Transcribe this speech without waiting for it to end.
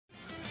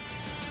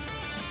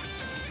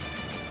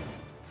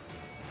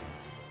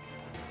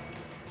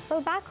Well,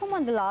 back home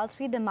on the Wall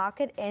Street, the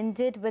market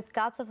ended with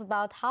cuts of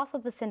about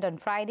 0.5% on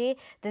Friday.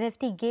 The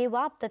Nifty gave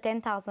up the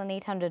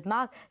 10,800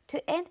 mark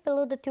to end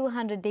below the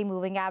 200-day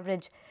moving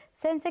average.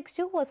 Sensex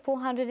too was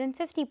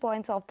 450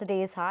 points off the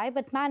day's high,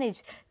 but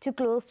managed to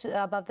close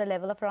above the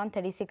level of around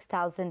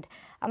 36,000.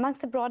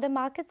 Amongst the broader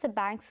markets, the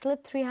bank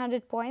slipped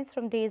 300 points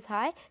from day's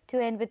high to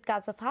end with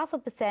cuts of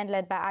 0.5%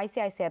 led by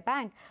ICICI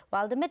Bank,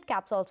 while the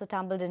mid-caps also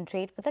tumbled in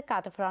trade with a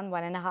cut of around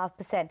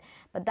 1.5%.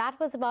 But that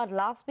was about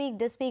last week.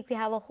 This week, we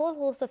have a whole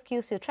host of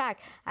cues to track,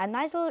 and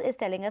Nigel is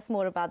telling us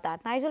more about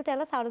that. Nigel,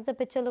 tell us, how does the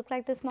picture look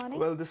like this morning?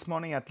 Well, this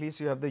morning, at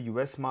least you have the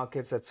US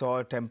markets that saw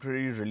a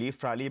temporary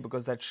relief rally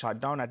because that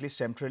shutdown, at least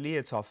temporarily,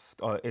 it's off.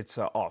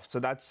 So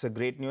that's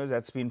great news.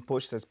 That's been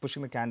pushed. That's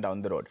pushing the can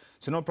down the road.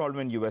 So no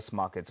problem in US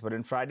markets. But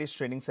in Friday's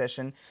trading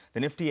session, the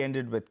Nifty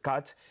ended with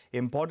cuts.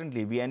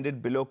 Importantly, we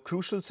ended below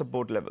crucial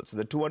support levels. So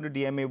the 200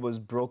 DMA was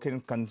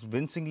broken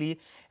convincingly,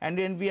 and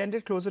then we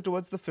ended closer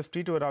towards the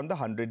 50 to around the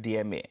 100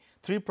 DMA.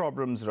 Three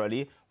problems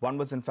really. One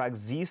was in fact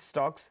Z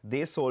stocks.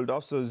 They sold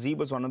off. So Z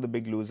was one of the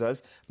big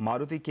losers.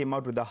 Maruti came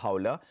out with a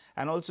howler,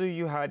 and also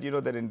you had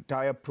that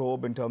entire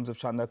probe in terms of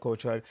Chanda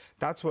Kochar.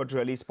 That's what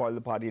really spoiled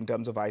the party in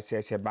terms of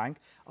ICICI Bank.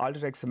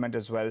 Ultratech Cement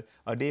as well.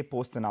 A day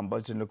post the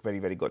numbers didn't look very,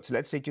 very good. So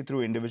let's take you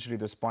through individually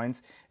those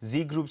points.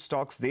 Z Group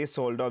stocks, they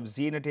sold off.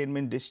 Z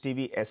Entertainment, Dish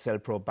TV, SL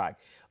Pro back.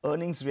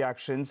 Earnings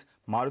reactions,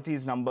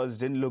 Maruti's numbers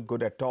didn't look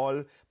good at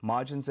all.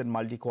 Margins at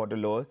multi-quarter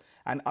low.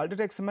 And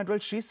Ultratech Cement, well,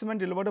 Shree Cement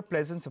delivered a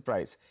pleasant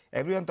surprise.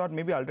 Everyone thought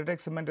maybe Ultratech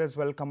Cement as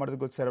well come out with a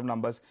good set of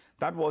numbers.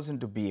 That wasn't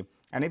to be.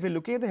 And if you're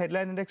looking at the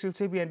headline index, you'll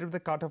see we ended with a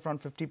cut of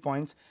around 50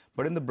 points.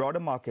 But in the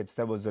broader markets,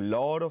 there was a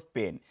lot of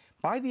pain.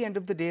 By the end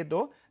of the day,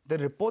 though, the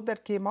report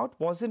that came out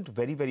wasn't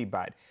very, very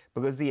bad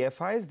because the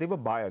FIs, they were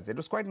buyers. It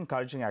was quite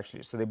encouraging,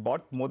 actually. So they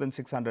bought more than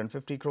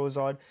 650 crores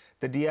odd.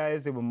 The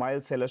DIs, they were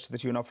mild sellers to the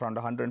tune of around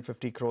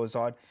 150 crores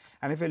odd.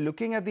 And if you're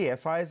looking at the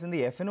FIs in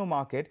the FNO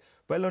market,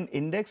 well, on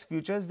index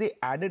futures, they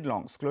added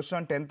longs, close to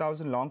around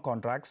 10,000 long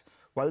contracts,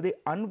 while they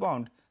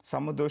unwound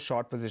some of those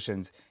short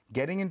positions.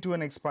 Getting into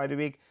an expiry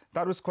week,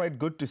 that was quite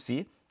good to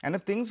see. And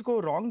if things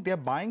go wrong, they're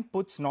buying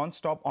puts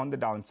non-stop on the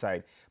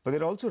downside. But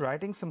they're also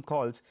writing some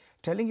calls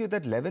telling you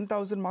that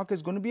 11,000 mark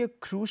is going to be a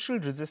crucial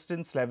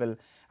resistance level.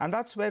 And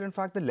that's where, in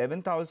fact, the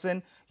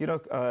 11,000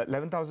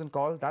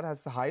 call, that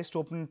has the highest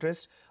open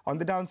interest. On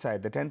the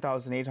downside, the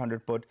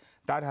 10,800 put,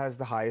 that has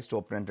the highest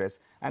open interest.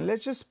 And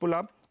let's just pull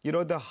up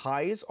the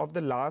highs of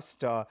the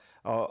last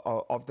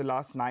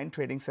 9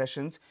 trading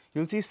sessions.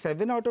 You'll see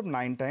 7 out of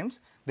 9 times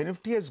the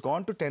Nifty has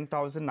gone to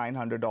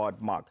 10,900 odd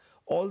mark.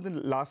 All the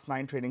last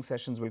 9 trading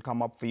sessions will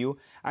come up for you.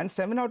 And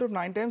 7 out of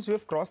 9 times we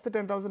have crossed the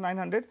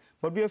 10,900,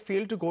 but we have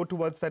failed to go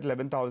towards that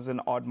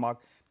 11,000 odd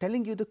mark,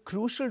 telling you the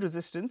crucial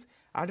resistance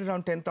at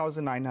around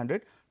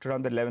 10,900 to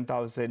around the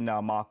 11,000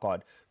 mark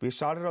odd. We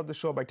started off the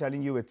show by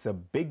telling you it's a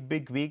big,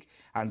 big week,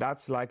 and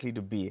that's likely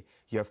to be.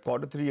 You have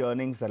Q3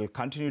 earnings that will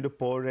continue to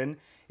pour in.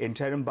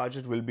 Interim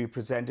budget will be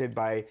presented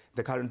by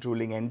the current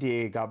ruling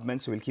NDA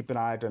government, so we'll keep an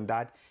eye out on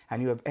that.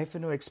 And you have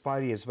FNO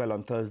expiry as well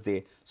on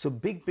Thursday. So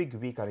big, big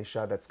week,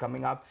 Anisha, that's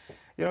coming up.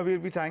 We'll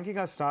be thanking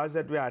our stars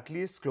that we're at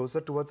least closer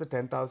towards the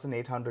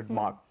 10,800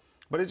 mark.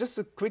 But it's just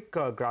a quick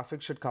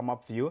graphic should come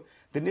up for you.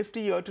 The Nifty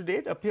year to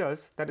date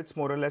appears that it's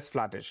more or less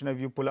flattish. If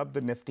you pull up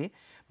the Nifty,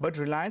 but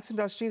Reliance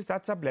Industries,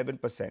 that's up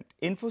 11%.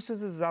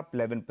 Infosys is up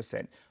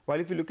 11%. While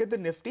if you look at the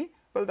Nifty,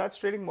 well, that's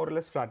trading more or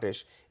less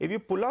flattish. If you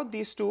pull out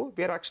these two,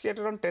 we are actually at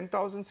around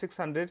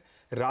 10,600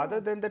 rather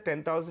than the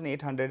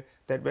 10,800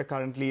 that we're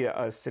currently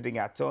sitting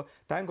at. So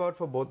thank God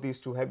for both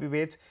these two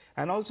heavyweights.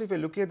 And also, if you're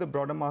looking at the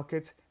broader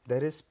markets,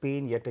 there is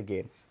pain yet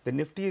again. The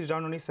Nifty is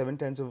down only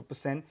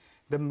 0.7%.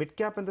 The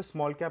mid-cap and the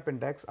small-cap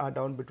index are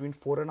down between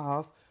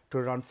 4.5% to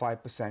around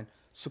 5%.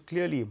 So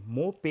clearly,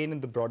 more pain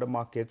in the broader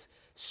markets.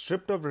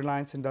 Stripped of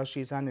Reliance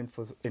Industries and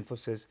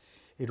Infosys,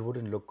 it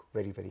wouldn't look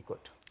very, very good.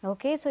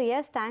 Okay, so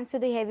yes, thanks to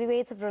the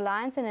heavyweights of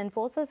Reliance and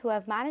Infosys who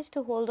have managed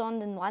to hold on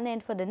in one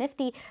end for the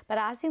Nifty. But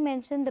as you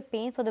mentioned, the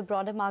pain for the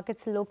broader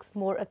markets looks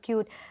more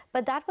acute.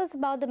 But that was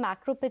about the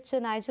macro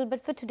picture, Nigel.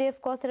 But for today,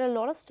 of course, there are a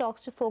lot of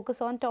stocks to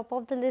focus on. Top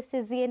of the list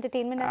is Z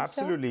Entertainment.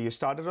 Absolutely. You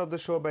started off the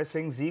show by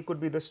saying Z could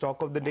be the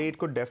stock of the day. It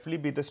could definitely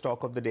be the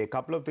stock of the day. A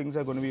couple of things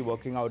are going to be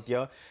working out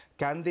here.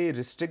 Can they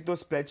restrict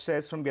those pledge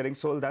shares from getting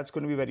sold? That's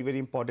going to be very, very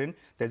important.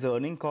 There's an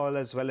earning call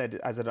as well at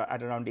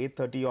around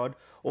 8:30 odd.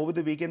 Over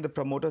the weekend, the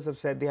promoters have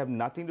said they have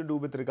nothing to do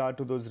with regard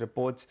to those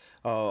reports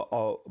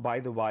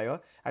by the wire,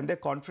 and they're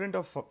confident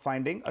of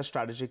finding a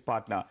strategic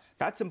partner.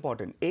 That's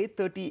important.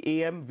 8:30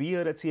 a.m. we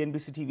here at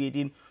CNBC TV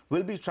 18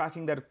 will be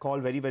tracking that call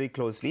very, very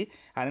closely.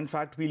 And in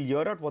fact, we'll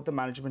hear out what the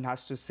management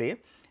has to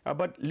say.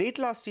 But late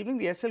last evening,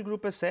 the SL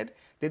Group has said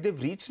that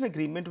they've reached an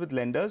agreement with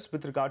lenders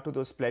with regard to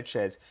those pledge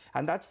shares.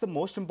 And that's the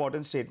most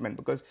important statement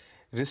because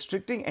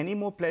restricting any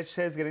more pledged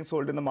shares getting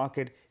sold in the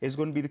market is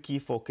going to be the key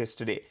focus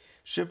today.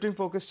 Shifting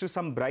focus to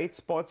some bright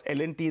spots,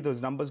 L&T,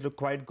 those numbers look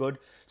quite good.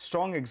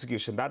 Strong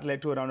execution. That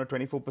led to around a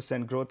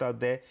 24% growth out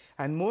there.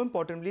 And more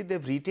importantly,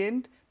 they've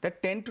retained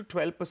that 10 to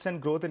 12%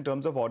 growth in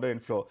terms of order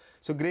inflow.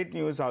 So great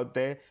news out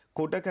there.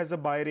 Kotak has a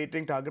buy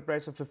rating, target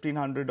price of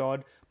 1500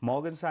 odd.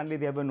 Morgan Stanley,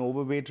 they have an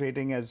overweight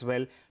rating as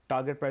well.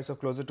 Target price of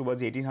closer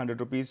towards 1800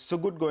 rupees. So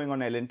good going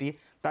on L&T.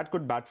 That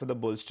could bat for the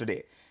bulls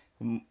today.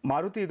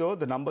 Maruti though,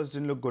 the numbers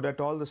didn't look good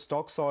at all. The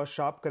stock saw a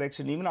sharp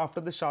correction. Even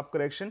after the sharp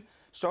correction,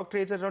 stock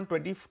trades at around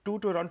 22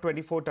 to around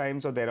 24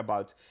 times or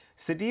thereabouts.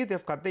 Citi,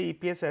 they've cut their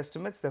EPS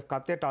estimates. They've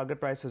cut their target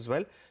price as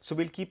well. So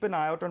we'll keep an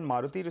eye out on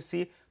Maruti to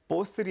see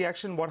post the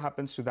reaction what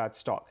happens to that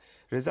stock.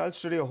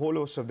 Results today, a whole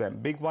host of them.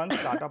 Big ones,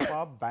 Tata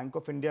Power, Bank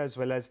of India, as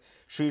well as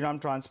Shriram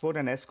Transport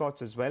and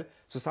Escorts as well.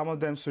 So some of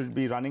them should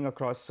be running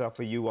across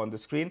for you on the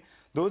screen.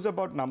 Those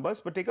about numbers,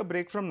 but take a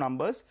break from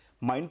numbers.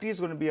 Mindtree is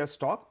going to be a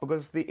stock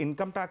because the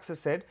income tax has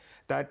said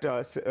that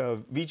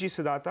VG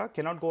Siddhartha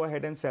cannot go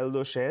ahead and sell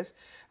those shares.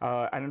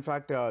 And in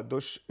fact,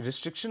 those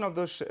restriction of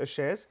those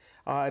shares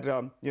are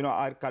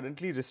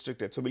currently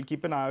restricted. So we'll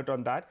keep an eye out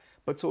on that.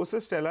 But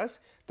sources tell us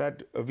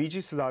that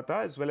VG Siddhartha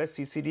as well as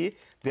CCD,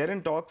 they're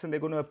in talks and they're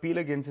going to appeal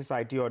against this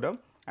IT order.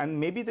 And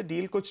maybe the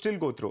deal could still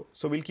go through.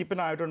 So we'll keep an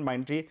eye out on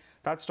Mindtree.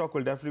 That stock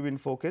will definitely be in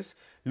focus.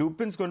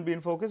 Lupin's going to be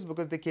in focus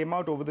because they came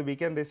out over the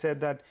weekend. They said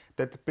that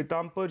the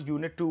Pitampur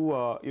Unit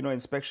 2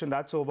 inspection,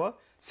 that's over.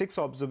 6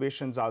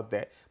 observations out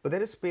there. But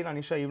there is pain,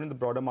 Anisha, even in the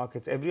broader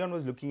markets. Everyone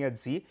was looking at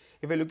Z.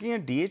 If you're looking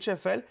at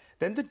DHFL,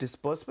 then the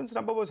disbursements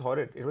number was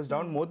horrid. It was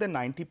down more than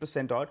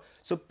 90% odd.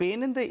 So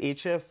pain in the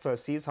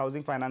HFCs,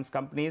 housing finance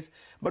companies.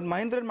 But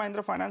Mahindra &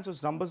 Mahindra Finance,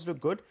 those numbers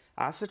look good.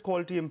 Asset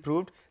quality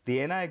improved.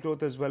 The NI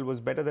growth as well was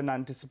better than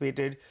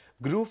anticipated.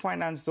 Grew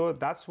Finance, though,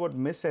 that's what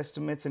missed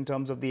estimates in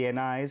terms of the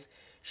NIs.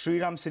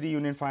 Shriram City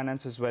Union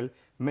Finance as well,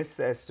 missed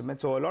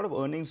estimates. So a lot of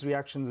earnings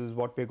reactions is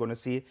what we're going to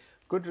see.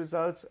 Good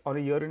results on a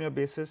year-on-year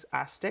basis,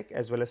 Aztec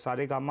as well as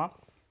Saregama.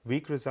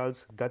 Weak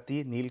results,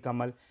 Gati,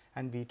 Nilkamal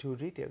and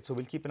V2 Retail. So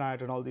we'll keep an eye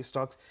out on all these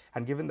stocks.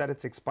 And given that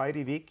it's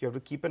expiry week, you have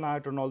to keep an eye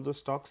out on all those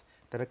stocks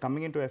that are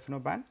coming into F&O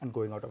ban and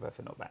going out of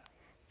F&O ban.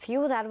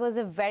 Phew, that was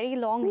a very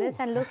long list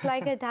and looks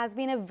like it has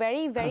been a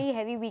very, very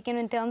heavy weekend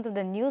in terms of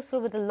the news flow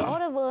with a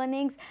lot of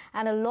earnings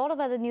and a lot of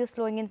other news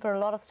flowing in for a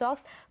lot of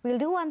stocks. We'll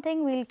do one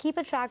thing, we'll keep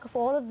a track of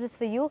all of this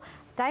for you.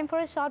 Time for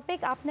a short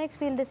break. Up next,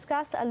 we'll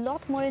discuss a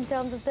lot more in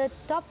terms of the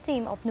top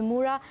team of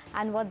Nomura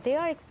and what they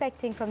are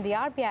expecting from the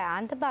RBI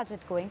and the budget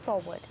going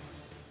forward.